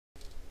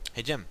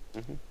Hey, Jim.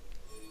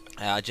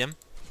 Jim?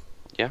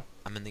 Yeah?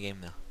 I'm in the game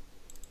now.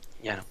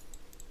 Yeah.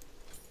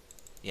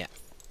 Yeah.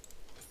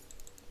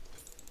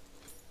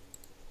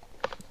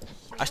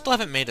 I still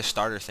haven't made a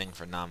starter thing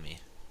for Nami.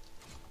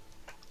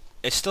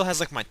 It still has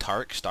like my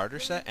Tark starter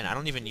set, and I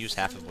don't even use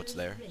half of what's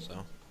there,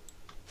 so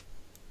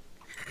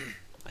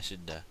I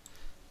should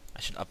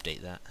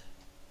update that.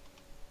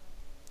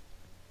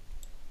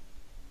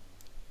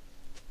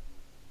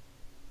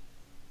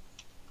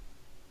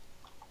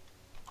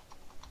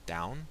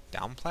 Down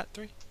plat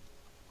 3?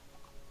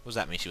 What does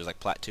that mean? She was like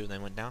plat 2 and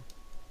then went down?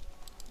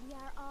 We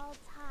are all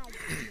tied to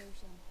the ocean.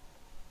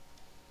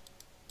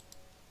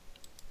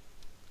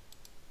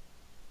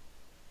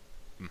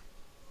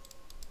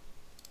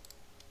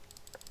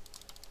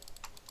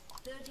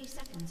 30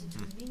 seconds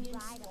until minions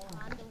Ride spawn.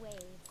 upon the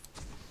waves.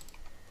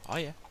 Oh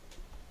yeah.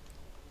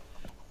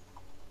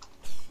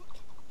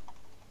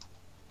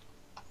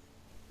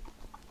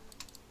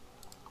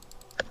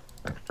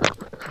 I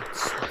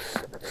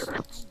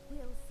will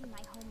see my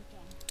home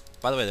again.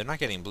 By the way, they're not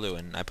getting blue,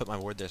 and I put my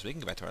ward there so we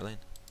can get back to our lane.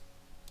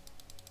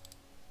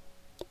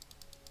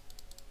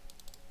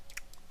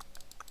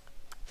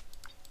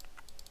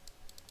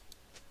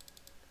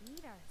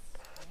 Feet are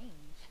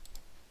strange.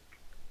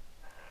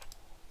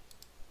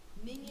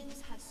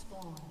 Minions have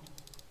spawned.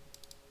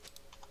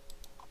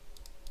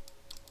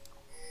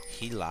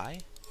 He lie?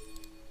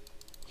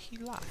 He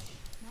lie.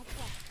 My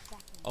quest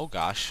beckons. Oh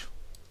gosh.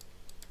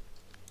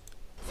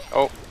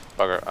 Oh,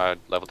 bugger. I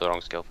leveled the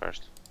wrong skill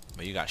first.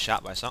 But you got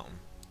shot by something.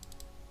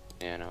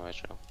 Yeah, no, I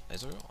shall.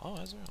 Ezreal? Oh,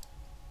 Ezreal.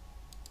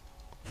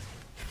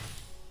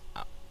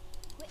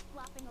 Quit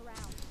flopping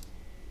around.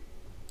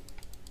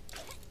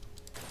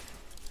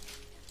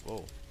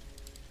 Whoa.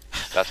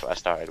 That's what I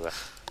started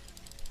with.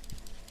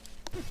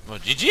 Well,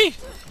 GG!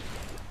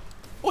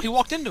 Oh, he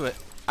walked into it.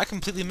 I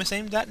completely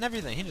misaimed that and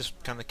everything. He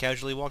just kind of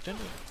casually walked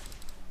into it.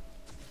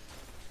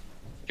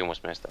 You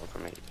almost messed that up for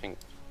me, I think.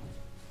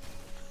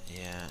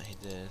 Yeah, he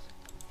did.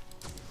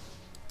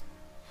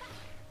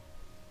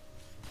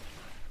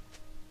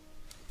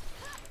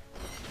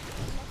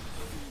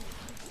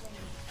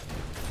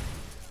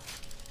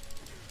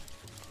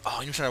 Oh,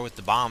 and you shot her with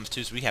the bombs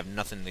too, so we have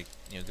nothing to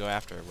go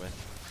after her with.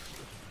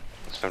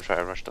 So I'm trying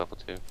to rush level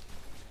 2. Darn,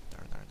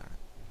 darn, darn.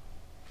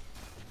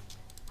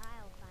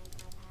 I'll find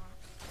my path.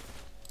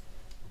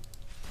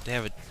 They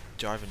have a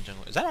Jarvan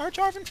jungle. Is that our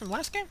Jarvan from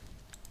last game?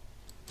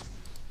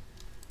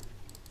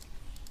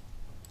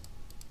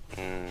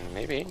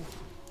 Maybe.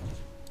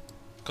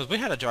 Because we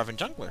had a Jarvan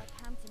You jungler. are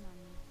counting on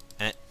me.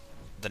 And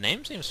the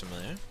name seems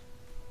familiar.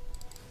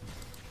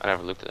 I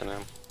never looked at the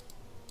name.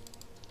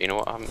 You know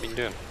what I haven't been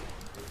doing?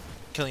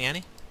 Killing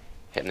Annie?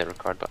 Hitting the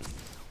record button.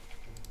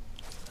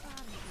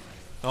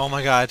 Oh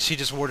my god, she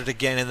just warded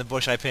again in the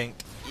bush I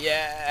pinged.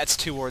 Yeah, that's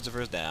 2 wards of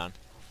hers down.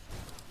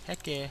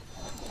 Heck yeah.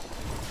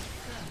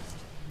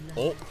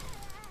 Oh.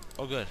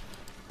 Oh good.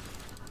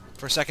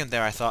 For a second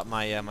there I thought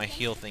my my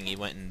heal thingy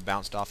went and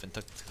bounced off and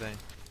took the thing.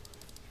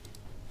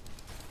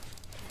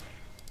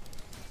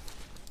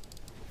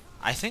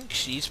 I think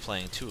she's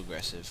playing too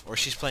aggressive. Or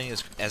she's playing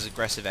as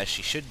aggressive as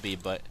she should be,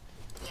 but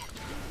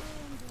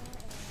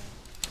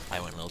I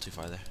went a little too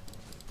far there.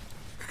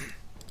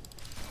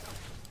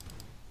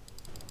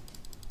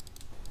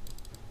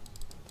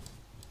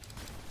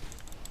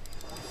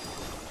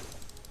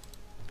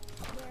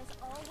 There's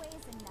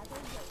always another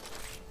way.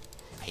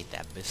 I hate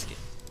that biscuit.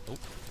 Oh,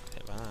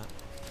 hit by that.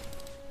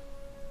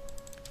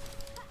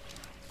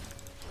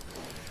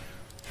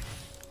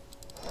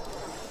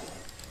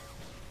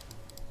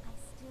 I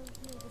still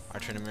hear the Our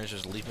sound. Trinimers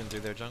just leaping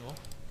through their jungle.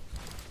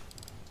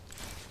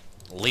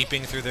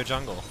 Leaping through their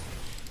jungle.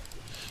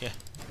 Yeah.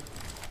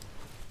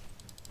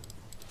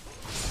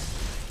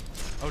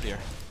 Oh dear.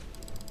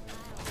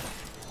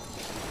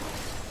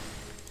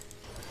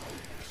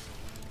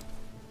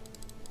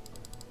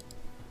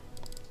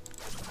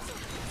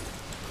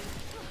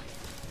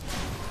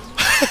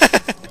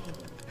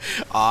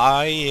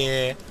 Ah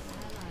yeah.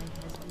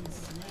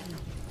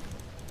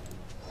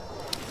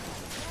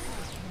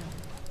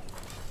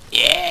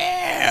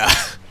 Yeah.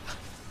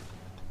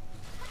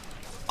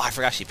 Oh, I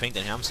forgot she pinked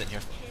in here. I'm sitting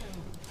here.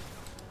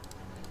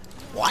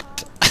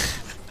 What?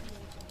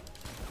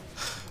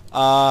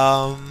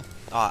 Oh,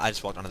 I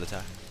just walked onto the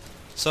tower.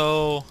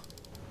 So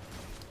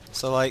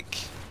like,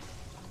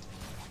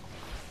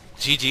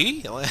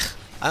 GG?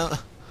 I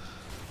don't.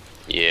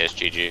 Yeah, it's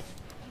GG.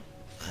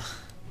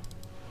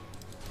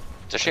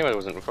 It's a shame I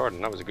wasn't recording.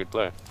 That was a good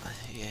play.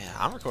 Yeah,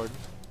 I'm recording.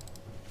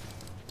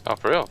 Oh,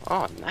 for real?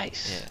 Oh,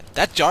 nice. Yeah,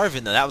 that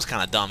Jarvan though, that was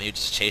kind of dumb. He would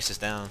just chase us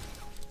down.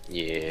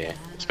 Yeah,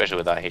 especially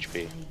with that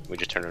HP. We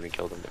just turned around and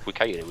killed him. If we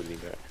kite it would be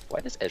better. Why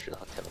does Ezreal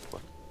have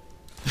teleport?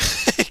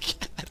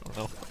 I don't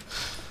know.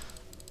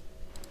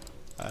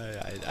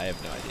 I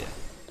have no idea.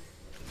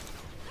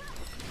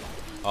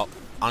 Oh,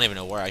 I don't even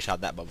know where I shot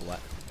that bubble at.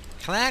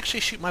 Can I actually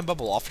shoot my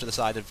bubble off to the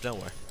side of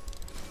nowhere?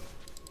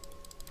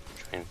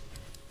 Train.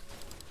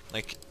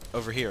 Like,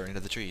 over here, into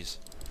the trees.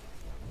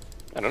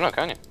 I don't know,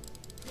 can you?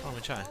 Oh, let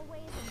me try. Always another way.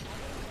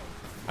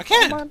 I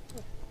can!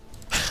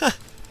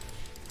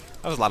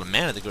 That was a lot of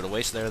mana to go to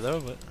waste there,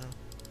 though. But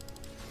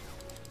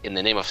In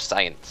the name of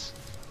science.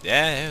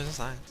 yeah, it was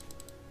fine.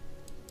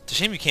 It's a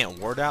shame you can't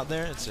ward out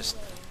there. It's just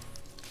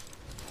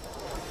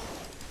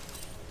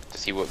To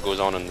see what goes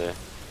on in the...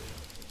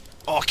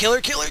 oh,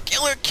 killer, killer,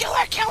 killer,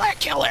 killer, killer,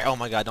 killer! Oh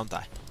my God, don't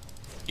die.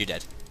 You're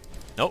dead.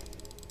 Nope.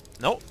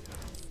 Nope.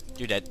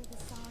 You're dead.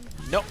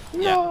 Nope.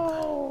 Yeah.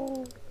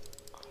 No!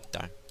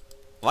 Darn.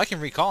 Well, I can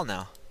recall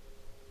now.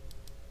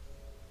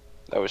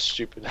 That was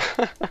stupid.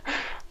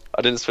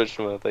 I didn't switch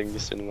to my thing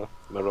soon enough.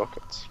 My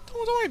rockets.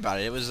 Don't worry about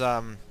it. It was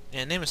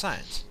yeah, name of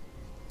science.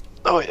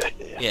 Oh yeah.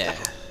 Yeah.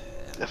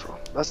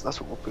 Definitely. That's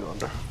what we'll put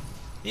under.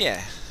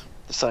 Yeah.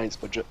 The science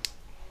budget.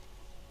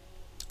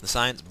 The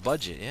science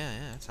budget. Yeah,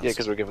 yeah. That sounds, Yeah,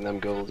 because we're giving them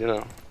gold, you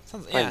know.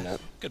 sounds, I yeah. know.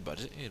 Good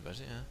budget. Good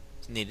budget. Yeah.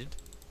 It's needed.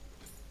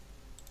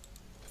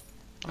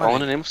 All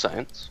in the name of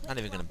science. Not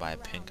even gonna buy a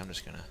pink. I'm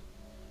just gonna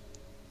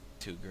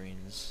 2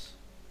 greens.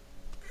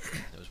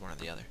 It was one or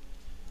the other.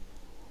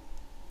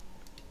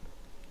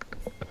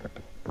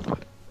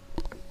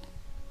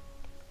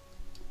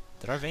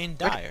 Did our Vayne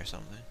die or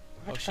something?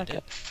 Where Oh, did she I did.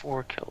 get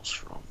 4 kills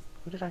from?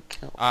 Who did I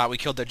kill? We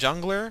killed their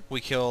jungler.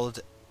 We killed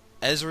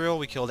Ezreal.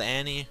 We killed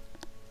Annie.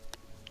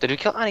 Did we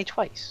kill Annie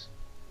twice?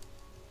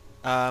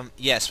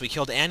 Yes, we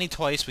killed Annie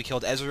twice. We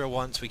killed Ezreal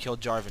once. We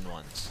killed Jarvan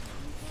once.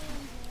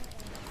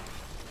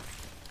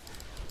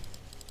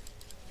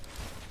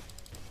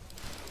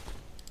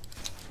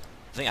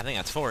 I think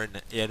that's 4, isn't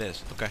it? Yeah, it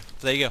is. Okay,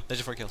 so there you go. There's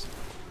your 4 kills.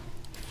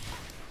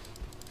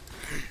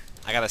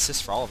 I got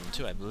assists for all of them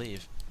too, I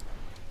believe.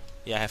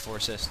 Yeah, I have 4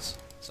 assists.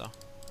 So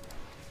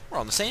we're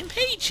on the same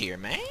page here,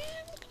 man.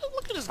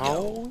 Look at us go.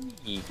 Oh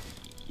yeah.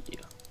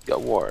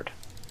 Got ward.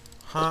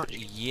 Huh?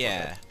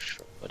 Yeah.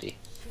 Sure, buddy.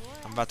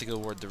 I'm about to go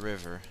ward the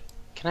river.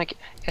 Can I get?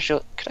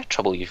 Actually, could I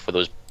trouble you for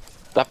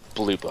that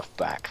blue buff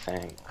back?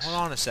 Thanks. Hold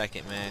on a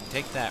second, man.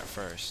 Take that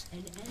first. An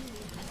enemy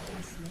has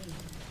been slain.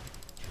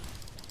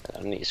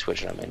 I need to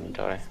switch out my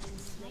inventory.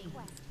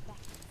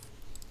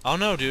 Oh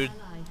no, dude.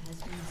 Ally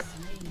has been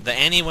slain. The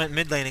Annie went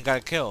mid lane and got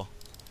a kill.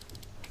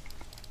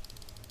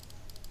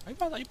 Are you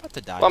about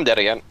to die? Well, I'm dead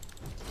again.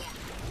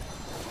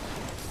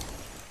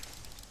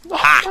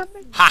 Ha! Ha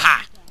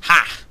ha!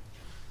 Ha!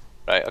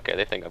 Right. Okay.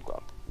 They think I've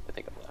gone. They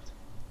think I've left.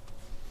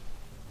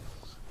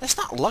 That's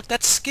not luck,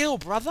 that's skill,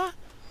 brother!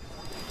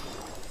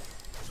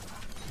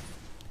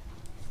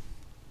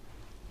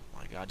 Oh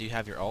my God, do you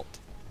have your ult?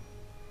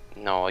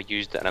 No, I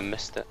used it and I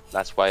missed it.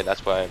 That's why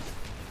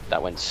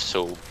that went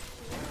so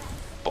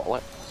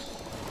bollock.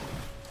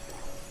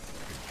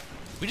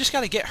 We just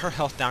gotta get her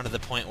health down to the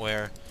point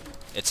where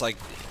it's like,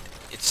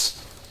 it's...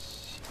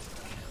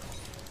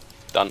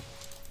 Done.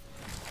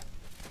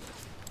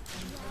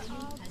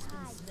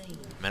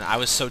 Man, I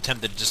was so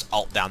tempted to just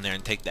ult down there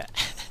and take that.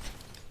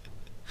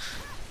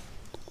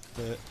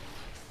 But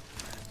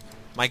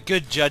my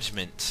good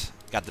judgment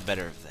got the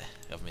better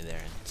of me there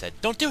and said,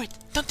 "Don't do it!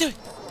 Don't do it!"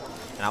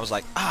 And I was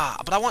like,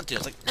 "Ah, but I want to." I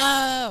was like, "No!"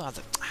 I was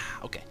like, "Ah,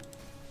 okay."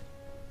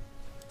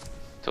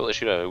 Totally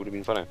should have. It would have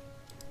been funny.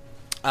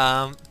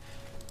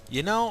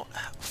 You know,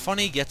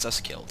 funny gets us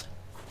killed.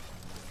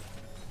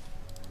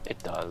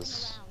 It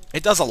does.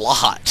 It does a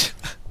lot.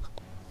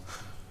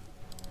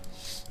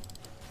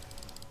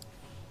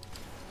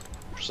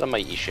 Some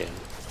might eat shit.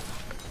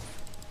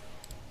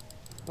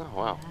 Oh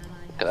wow.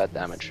 Look at that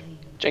damage.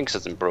 Jinx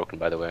isn't broken,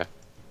 by the way.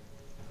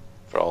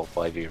 For all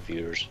 5 of your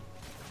viewers.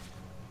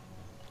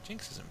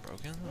 Jinx isn't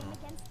broken.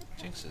 No.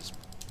 Jinx is.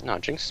 No,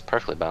 Jinx is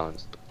perfectly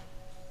balanced.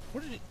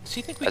 What did he? Does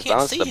he think we As can't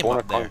balanced see as the him Born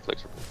up of there?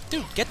 Conflicts.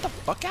 Dude, get the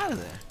fuck out of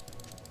there.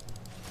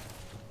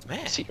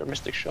 Man. See your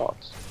mystic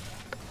shots.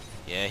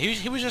 Yeah,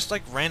 he was just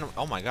like random.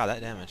 Oh my God,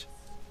 that damage.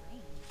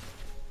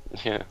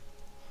 Yeah.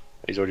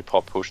 He's already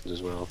popped potions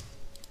as well.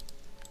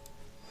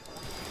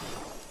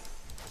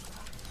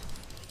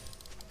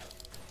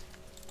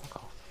 Fuck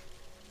off.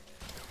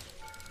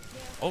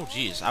 Oh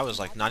jeez, I was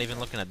like not even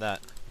looking at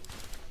that.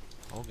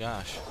 Oh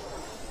gosh.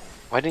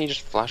 Why didn't you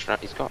just flash around?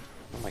 He's got.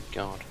 Oh my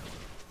god.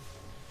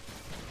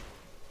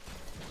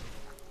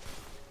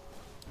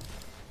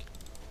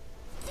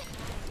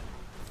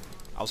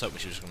 I was hoping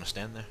she was gonna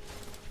stand there.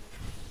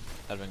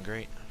 That'd been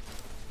great.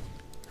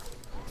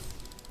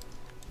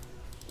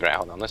 Right,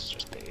 hold on. Let's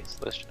just base.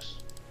 Let's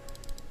just.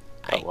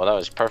 Aye. Oh well, that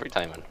was perfect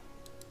timing.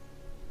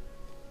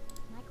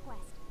 My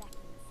quest beckons.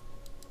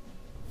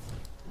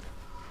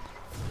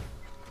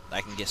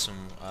 I can get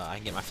some. I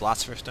can get my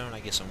Philosopher's Stone.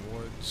 I get some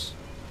wards.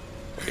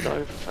 You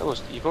know,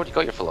 fellas, you've already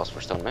got your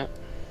Philosopher's Stone, mate.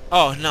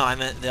 Oh no, I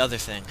meant the other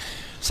thing.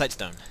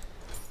 Sightstone.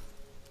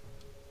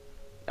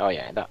 Oh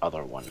yeah, that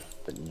other one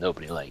that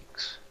nobody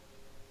likes.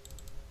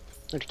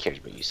 Nobody cares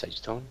about you,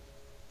 Sightstone.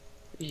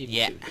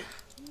 Yeah. People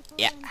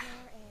Yeah. in their air.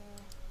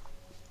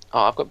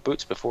 Oh, I've got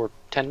boots before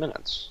 10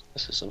 minutes.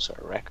 This is some sort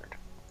of record.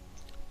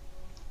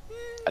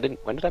 I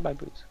didn't. When did I buy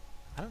boots?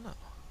 I don't know.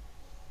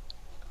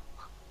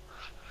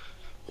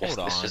 Yes,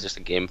 Hold this on. is just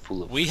a game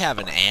full of. We have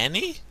an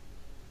Annie?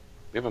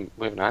 We have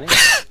an Annie.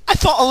 I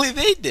thought only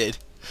they did.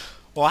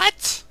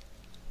 What?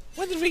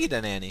 When did we get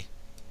an Annie?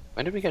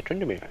 When did we get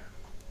Tryndamere?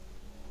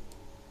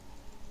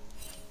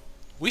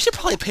 We should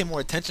probably pay more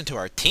attention to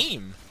our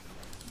team.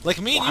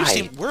 Like me and you Why?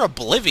 seem, we're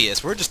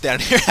oblivious. We're just down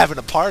here having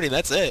a party,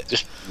 that's it.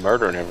 Just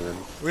murdering everything.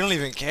 We don't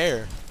even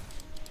care.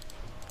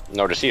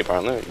 Nor to see,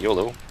 apparently.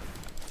 YOLO.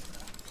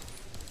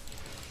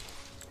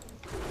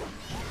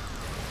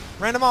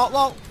 Random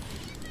outlaw.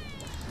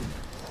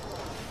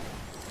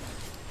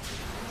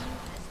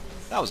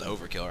 That was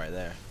overkill right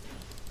there.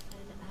 An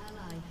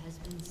ally has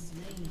been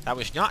slain. That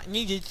was not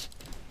needed.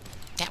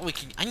 That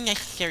was an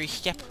unnecessary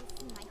step.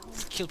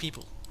 Let's kill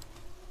people.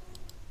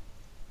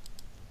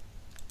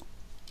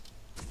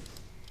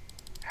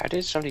 How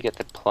did somebody get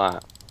the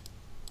plot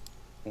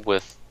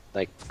with,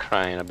 like,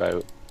 crying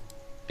about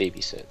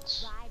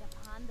babysits? Ride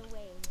upon the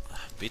waves.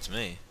 Beats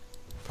me.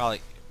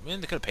 Probably. I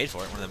mean, they could have paid for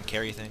it. One of them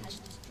carry Has things.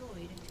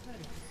 destroyed a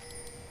turret.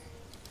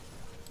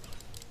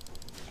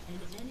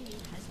 An enemy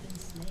has been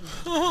slain.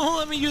 Oh,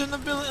 let me use an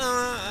ability.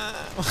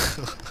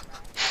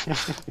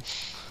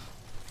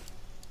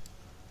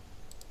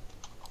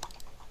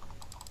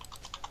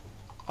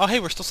 Oh, hey,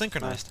 we're still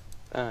synchronized.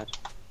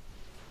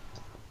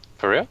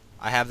 For real?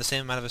 I have the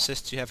same amount of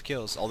assists you have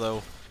kills,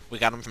 although we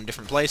got them from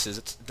different places.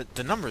 It's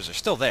the numbers are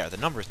still there. The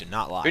numbers do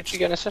not lie. Who'd you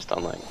get an assist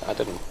on, like? I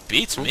didn't.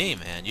 Beats me,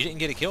 man. You didn't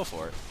get a kill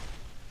for it.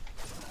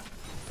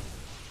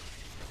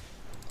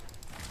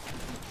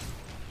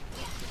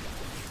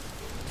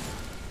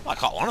 Well, I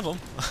caught one of them.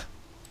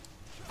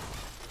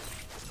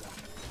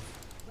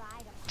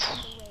 Ride upon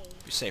the waves.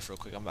 Be safe real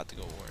quick. I'm about to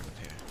go war up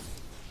here.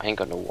 I ain't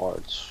got no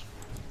wards.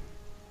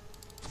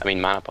 I mean,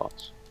 mana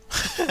pots.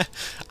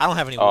 I don't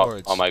have any Oh,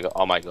 wards. oh my god,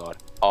 oh my god,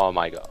 oh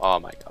my god, oh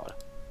my god.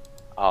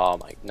 Oh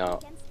my, no,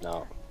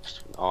 no.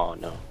 Oh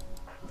no,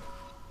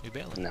 You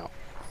bailing? no.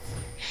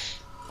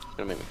 It's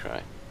gonna make me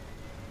cry.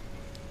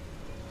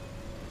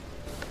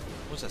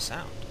 What's that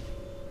sound?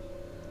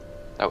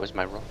 That was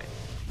my rocket.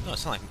 No,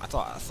 it's not like I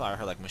thought I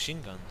heard like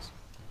machine guns.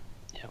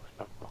 Yeah, it was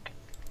my rocket.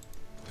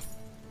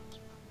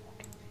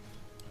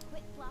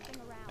 Quit flopping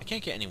around. I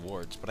can't get any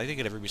wards, but I did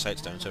get a ruby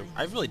sightstone, so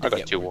I really I did got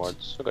get two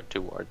wards. I got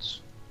 2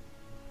 wards.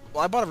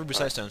 Well, I bought a ruby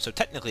sightstone, so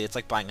technically it's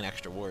like buying an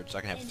extra ward, so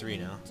I can have 3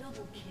 now.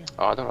 Double kill.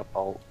 Oh, I don't have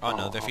all. Oh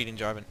no, they're feeding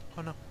Jarvan.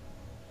 Oh no.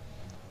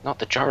 Not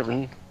the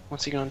Jarvan.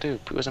 What's he gonna do?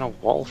 Put us in a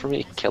wall for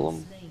me to kill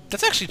him?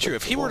 That's actually true.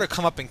 If he were to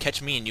come up and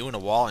catch me and you in a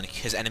wall and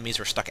his enemies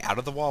were stuck out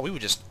of the wall, we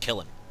would just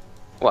kill him.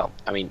 Well,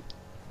 I mean,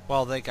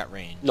 Well, they got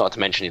range. not to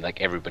mention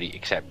like everybody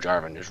except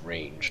Jarvan is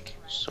ranged.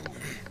 So,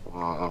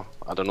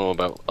 I don't know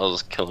about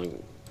us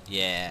killing.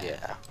 Yeah.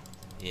 Yeah.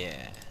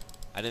 Yeah.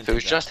 I didn't If it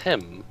was think that- just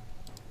him,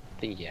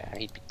 then yeah,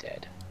 he'd be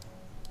dead.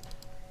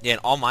 Yeah,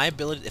 and all my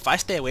ability, if I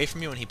stay away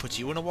from you and he puts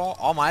you in a wall,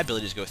 all my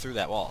abilities go through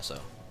that wall, so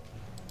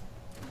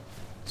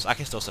I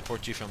can still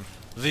support you from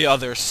the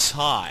other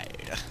side.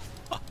 Your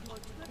turret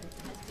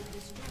has been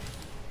destroyed.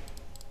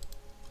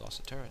 Lost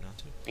a turret now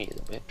too. Me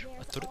the bitch.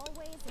 There's thought it-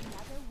 always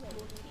another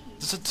way.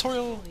 Does the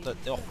tutorial,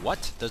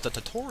 what? Does the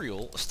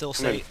tutorial still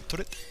say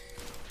turret?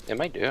 It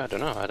might do. I don't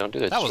know. I don't do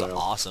this. That was tutorial.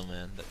 awesome,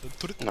 man.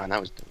 Turret. Man, that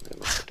was.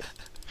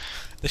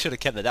 They should have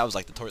kept that. That was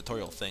like the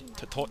tutorial thing.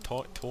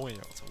 Tutorial.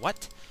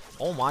 What?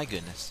 Oh my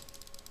goodness.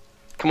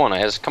 Come on,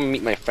 Ayaz. Come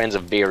meet my friends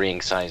of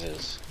varying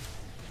sizes.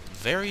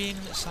 Varying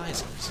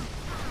sizes.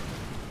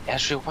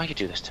 Ezreal, why you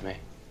do this to me?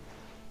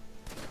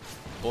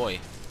 Boy.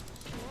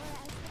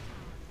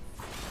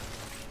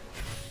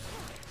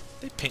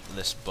 They pinked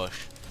this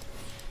bush.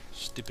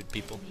 Stupid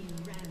people. Enemy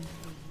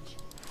rampage.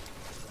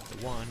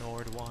 The one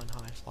or the one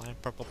high flying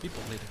purple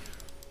people leader.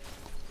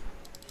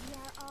 We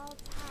are all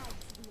tied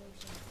to the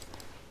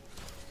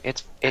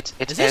ocean. It's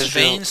Is this Ezreal,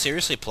 Vayne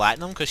seriously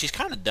platinum? Because she's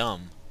kind of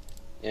dumb.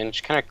 and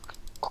she's kind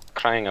of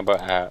crying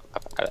about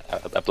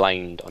a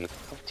blind on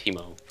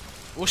Teemo.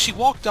 Well, she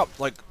walked up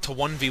like to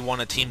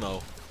 1v1 a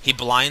Teemo. He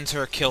blinds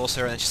her, kills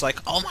her, and she's like,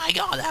 "Oh my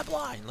god, that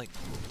blind!" Like,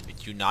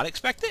 did you not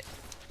expect it?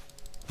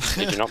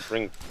 Did you not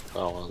bring?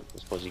 Oh, well, I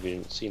suppose you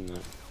didn't see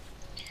that.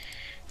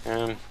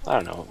 I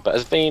don't know, but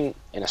as Vayne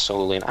in a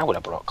solo lane, I would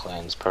have brought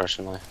cleanse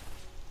personally.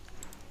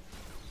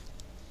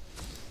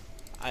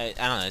 I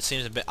don't know. It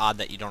seems a bit odd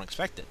that you don't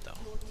expect it though.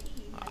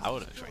 I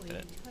would have expected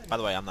it. By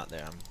the way, I'm not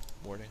there. I'm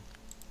warding.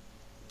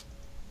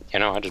 You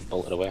know, I just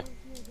bolted away.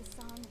 Hear the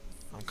song of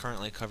the I'm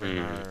currently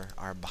covering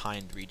our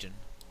behind region.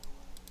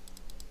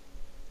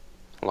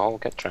 Lol,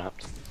 get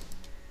trapped.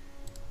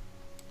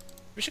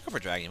 We should go for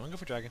dragon. You wanna go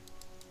for dragon?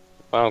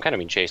 Well, I'm kind of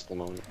being chased at the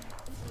moment, people are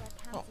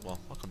Oh counting. well,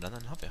 I'll come down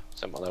and help you.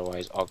 so I'm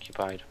otherwise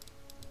occupied.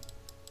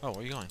 Oh, where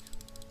are you going?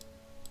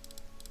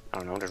 I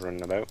don't know, just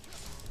running about.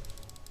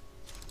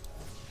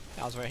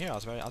 Yeah, I was right here. I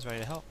was ready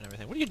to help and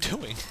everything. What are you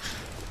doing?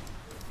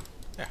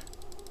 There.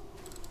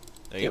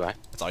 There you go. Anyway.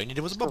 That's all you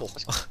needed was a bubble.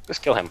 Let's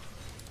kill him.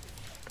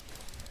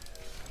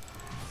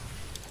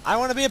 I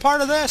want to be a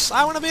part of this.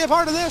 I want to be a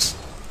part of this.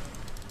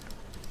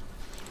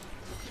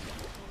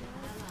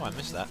 Oh, I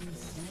missed that.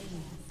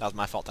 That was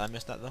my fault that I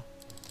missed that though.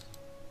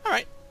 All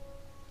right.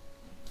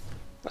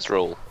 Let's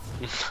roll.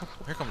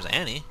 Here comes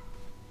Annie.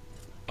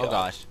 Oh God.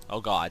 gosh.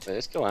 Oh god.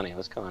 Let's kill Annie.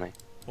 Let's kill Annie.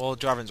 Well,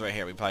 Jarvan's right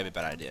here. We'd probably be a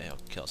bad idea. He'll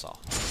kill us all.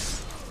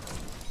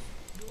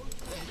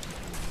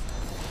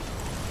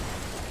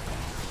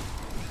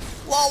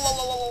 Lol, lol,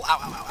 lol, lol. Ow,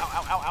 ow, ow,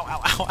 ow, ow, ow,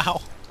 ow, ow,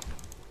 ow.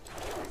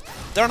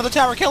 They're under the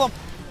tower. Kill them.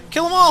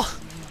 Kill them all.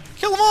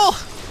 Kill them all.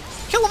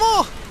 Kill them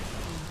all.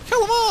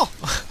 Kill them all.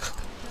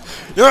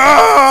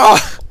 Yeah!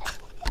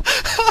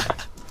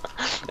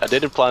 I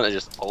did plan to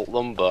just ult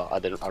them, but I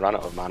didn't. I ran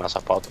out of mana, so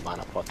I popped the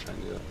mana pot trying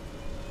to do it.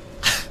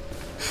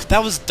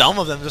 That was dumb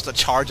of them just to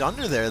charge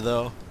under there,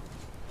 though.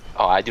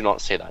 Oh, I do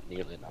not say that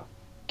nearly enough.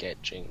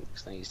 Get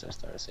Jinx. I used to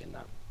start saying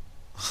that.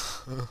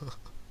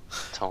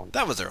 Taunt.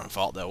 That was their own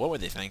fault, though. What were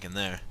they thinking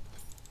there?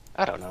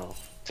 I don't know.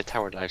 To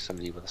tower dive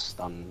somebody with a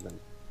stun, and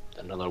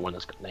another one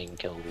that's got 9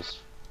 kills.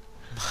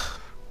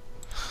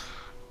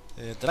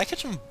 Yeah, did I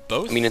catch them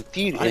both? I mean, in I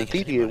theory didn't catch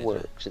it anybody,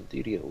 works. In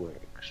theory it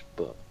works,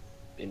 but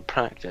in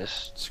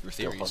practice, Screw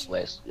you'll theories. have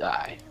less.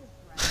 Aye.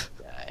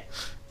 Aye.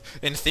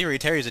 In theory,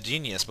 Terry's a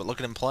genius, but look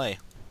at him play.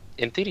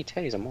 In theory,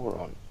 Terry's a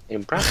moron.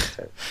 In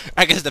practice,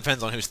 I guess it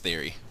depends on whose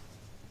theory.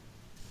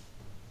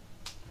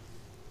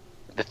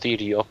 the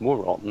theory of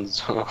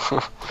morons.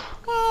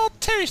 Well,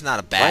 Terry's not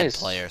a Why bad is-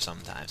 player.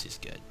 Sometimes he's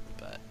good,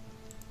 but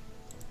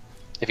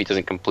If he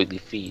doesn't completely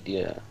feed,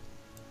 yeah.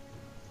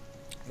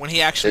 when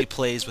he actually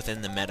plays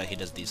within the meta, he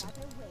does decent.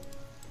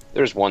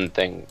 There's one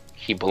thing,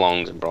 he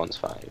belongs in Bronze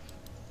 5.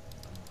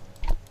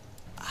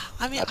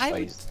 I mean, That's I why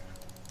would... he's...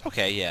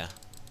 Okay, yeah.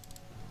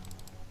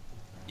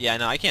 Yeah,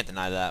 no, I can't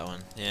deny that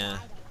one. Yeah.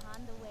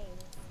 Upon the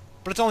waves.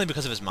 But it's only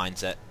because of his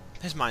mindset.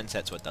 His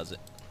mindset's what does it.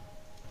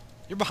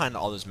 You're behind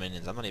all those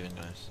minions. I'm not even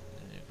gonna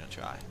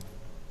try.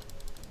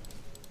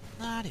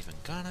 Not even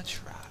gonna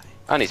try.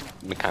 And he's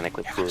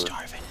mechanically Here poor. comes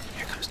Darvin.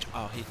 Here comes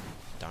Oh, he...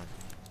 Darn.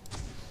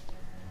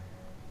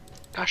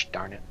 Gosh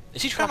darn it.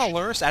 Is he trying to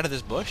lure us out of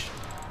this bush?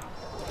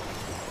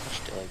 Gosh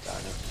darn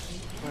it.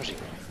 Where's he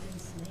going?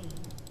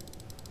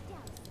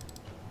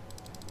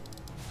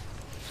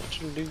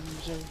 Such a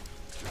loser.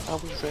 I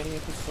was ready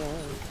to cry.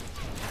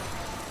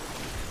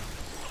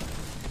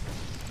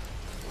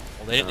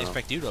 Well, they didn't Oh.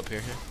 expect you to appear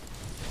here.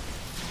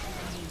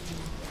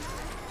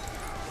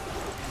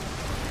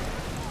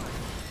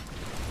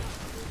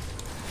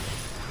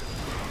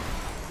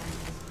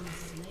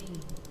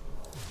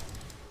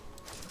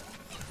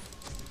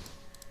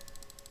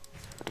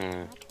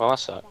 Well, that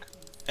suck.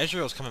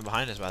 Ezreal's coming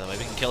behind us, by the way.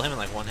 We can kill him in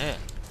like one hit.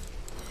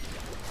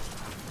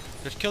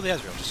 Just kill the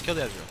Ezreal. Just kill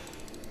the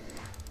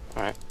Ezreal.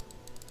 Alright.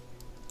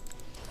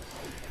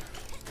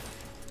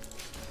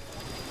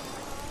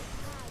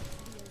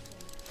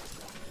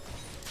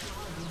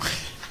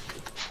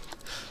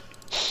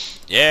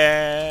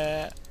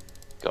 Yeah.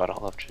 God, I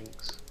love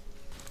Jinx.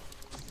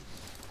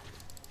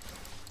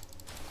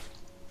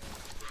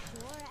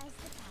 Pure as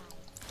the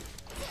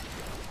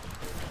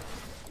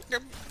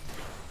tide.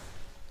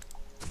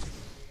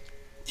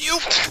 You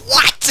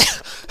what?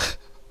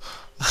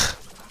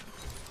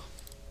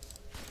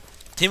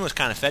 Team was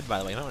kind of fed, by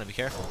the way. You might want to be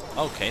careful.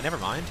 Okay, never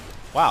mind.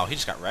 Wow, he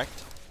just got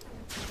wrecked.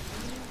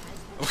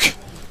 Okay.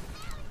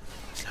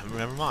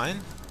 Never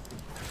mind.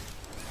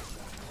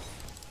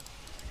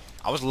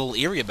 I was a little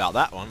eerie about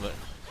that one, but...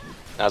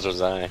 As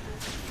was I.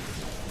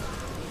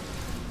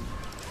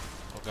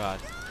 Oh god.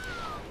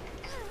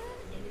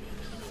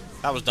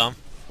 That was dumb.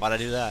 Why'd I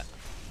do that?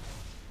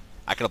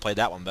 I could have played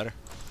that one better.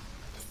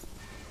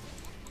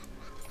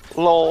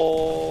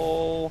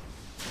 LOL.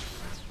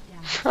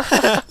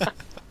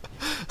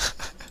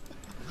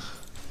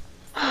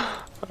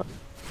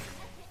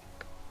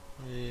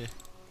 Yeah.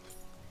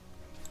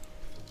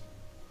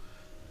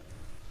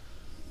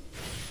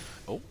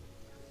 Oh.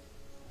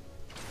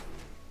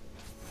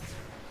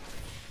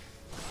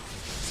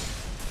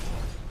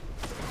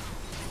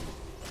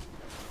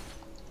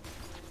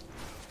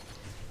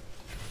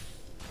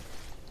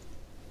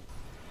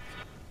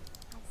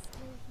 I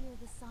still hear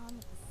the song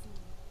of the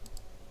sea.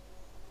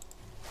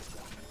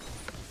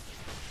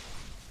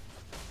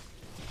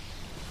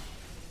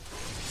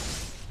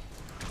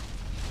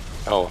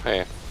 Oh,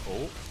 hey.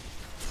 Oh.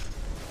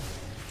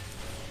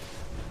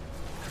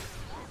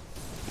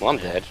 Well, I'm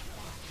dead.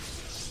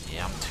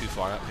 Yeah, I'm too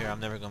far up here. I'm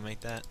never gonna make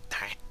that.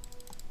 Dang.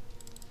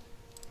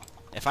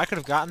 If I could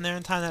have gotten there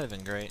in time, that'd have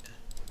been great.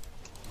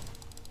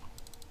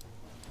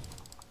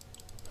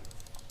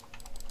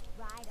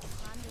 Ride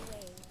upon the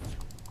waves.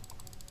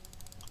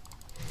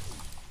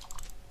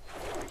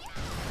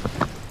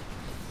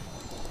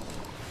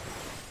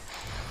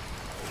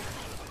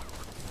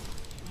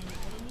 An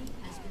enemy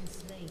has been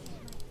slain.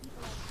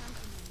 People are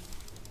counting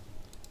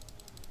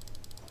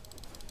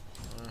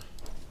on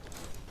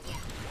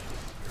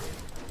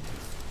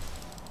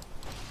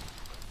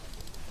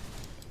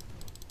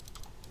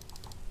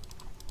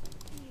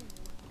me.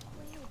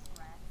 Whale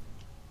breath.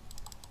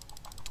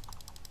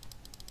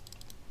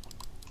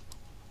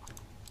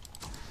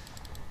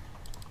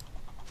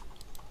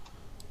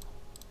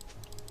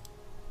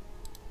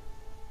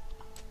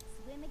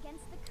 Swim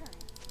against the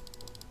current.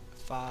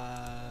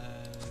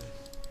 5.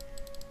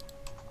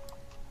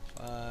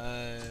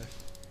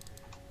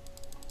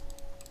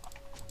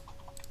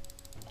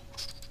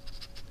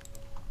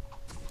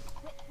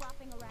 Quit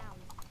flopping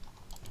around.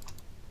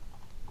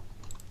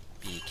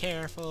 Be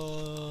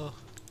careful.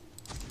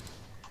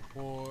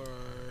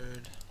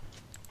 Ward.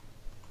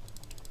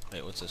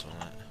 Wait, what's this one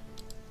at?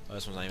 Oh,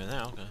 this one's not even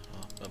there. Okay.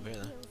 Oh, up here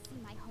then. You'll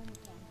see my home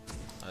again.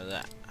 Like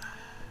that.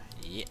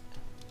 Yeah.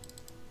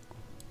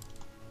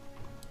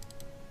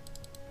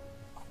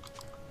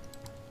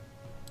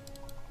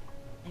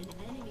 An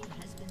enemy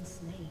has been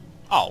slain.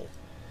 Oh.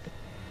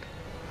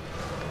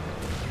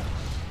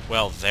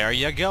 Well, there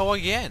you go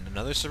again.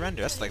 Another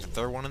surrender. That's like the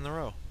third one in a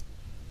row.